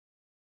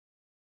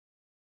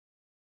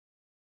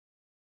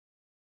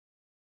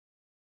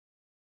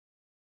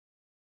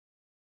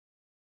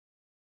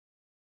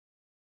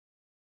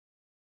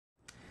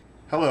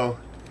Hello.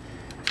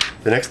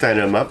 The next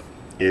item up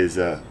is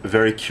a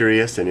very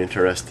curious and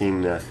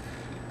interesting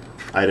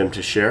item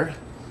to share.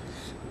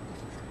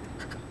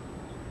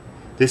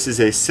 This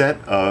is a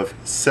set of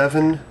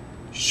 7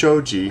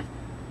 Shoji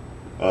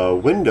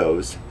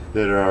windows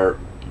that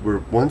were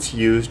once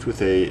used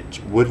with a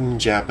wooden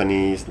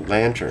Japanese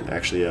lantern,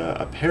 actually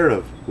a pair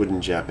of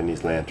wooden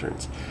Japanese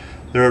lanterns.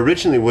 There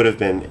originally would have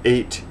been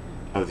 8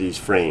 of these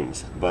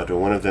frames, but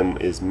one of them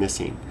is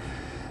missing.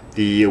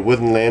 The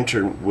wooden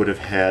lantern would have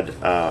had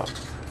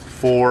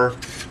 4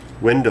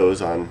 windows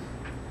on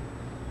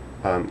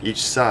each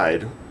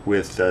side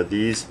with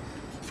these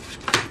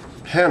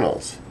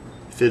panels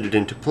fitted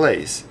into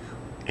place,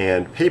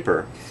 and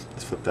paper,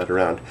 let's flip that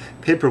around,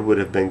 paper would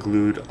have been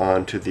glued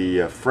onto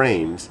the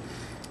frames,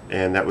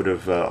 and that would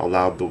have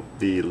allowed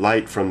the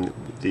light from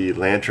the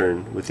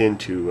lantern within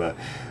to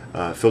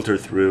filter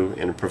through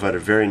and provide a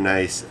very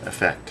nice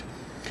effect.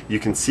 You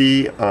can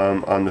see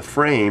on the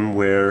frame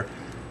where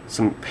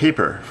some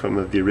paper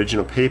from the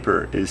original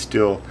paper is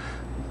still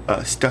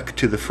stuck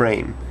to the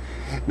frame.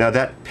 Now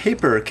that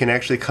paper can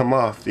actually come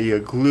off. The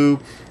glue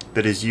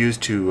that is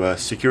used to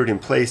secure it in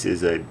place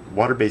is a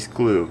water-based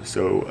glue,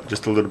 so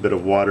just a little bit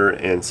of water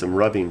and some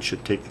rubbing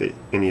should take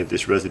any of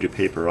this residue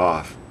paper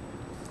off.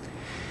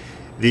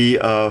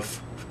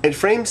 In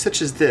frames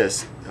such as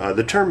this,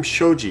 the term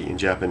shoji in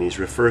Japanese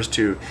refers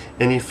to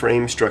any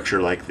frame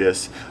structure like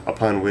this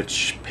upon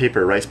which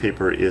rice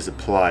paper is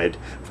applied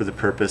for the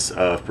purpose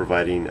of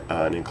providing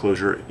an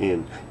enclosure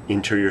in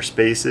interior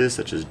spaces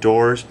such as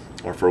doors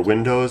or for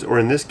windows, or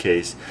in this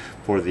case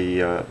for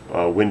the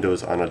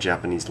windows on a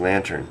Japanese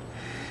lantern.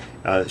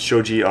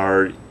 Shoji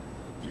are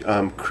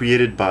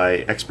created by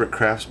expert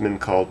craftsmen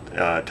called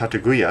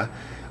tateguya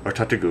or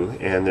tategu,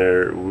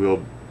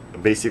 and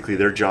basically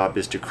their job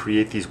is to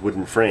create these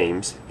wooden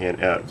frames, and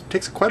it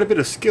takes quite a bit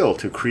of skill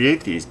to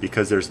create these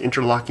because there's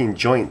interlocking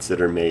joints that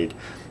are made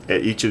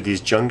at each of these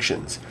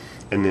junctions,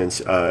 and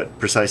then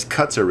precise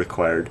cuts are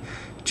required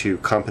to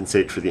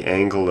compensate for the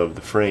angle of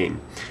the frame.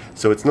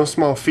 So it's no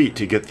small feat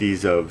to get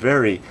these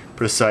very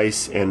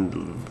precise and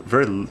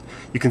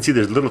you can see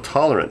there's little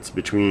tolerance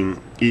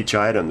between each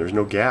item. There's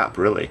no gap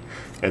really,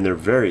 and they're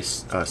very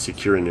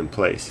secure and in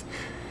place.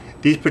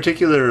 These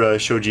particular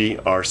shoji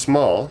are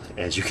small,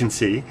 as you can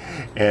see,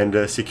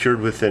 and secured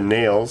with the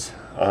nails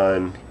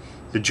on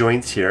the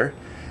joints here,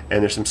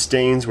 and there's some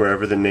stains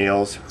wherever the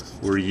nails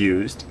were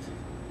used.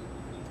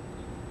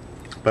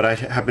 But I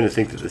happen to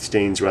think that the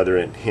stains rather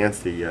enhance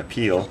the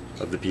appeal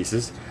of the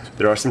pieces.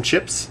 There are some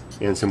chips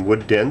and some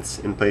wood dents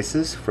in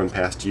places from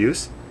past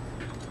use.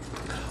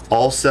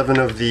 All 7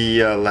 of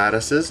the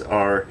lattices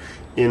are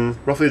in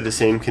roughly the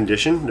same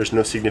condition. There's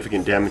no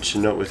significant damage to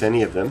note with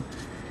any of them,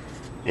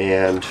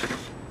 and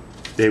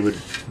they would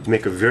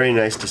make a very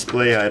nice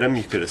display item.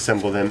 You could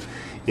assemble them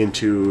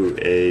into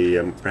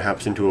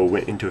perhaps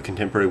into a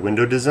contemporary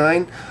window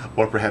design,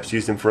 or perhaps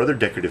use them for other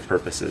decorative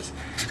purposes.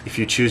 If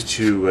you choose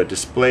to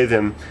display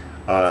them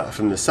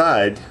from the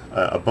side,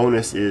 a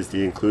bonus is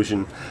the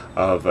inclusion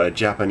of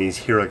Japanese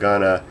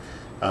hiragana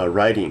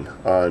writing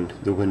on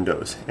the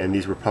windows, and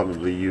these were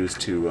probably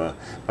used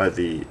by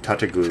the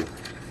tategu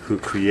who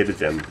created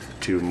them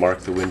to mark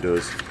the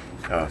windows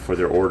for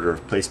their order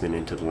of placement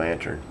into the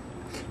lantern.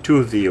 2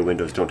 of the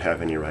windows don't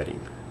have any writing.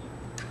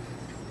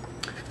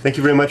 Thank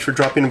you very much for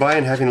dropping by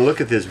and having a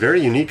look at this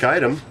very unique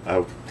item.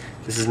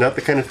 This is not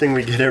the kind of thing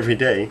we get every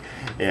day,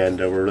 and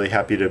we're really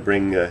happy to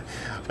bring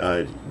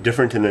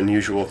different and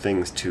unusual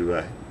things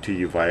to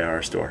you via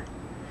our store.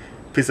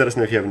 Please let us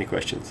know if you have any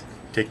questions.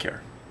 Take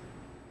care.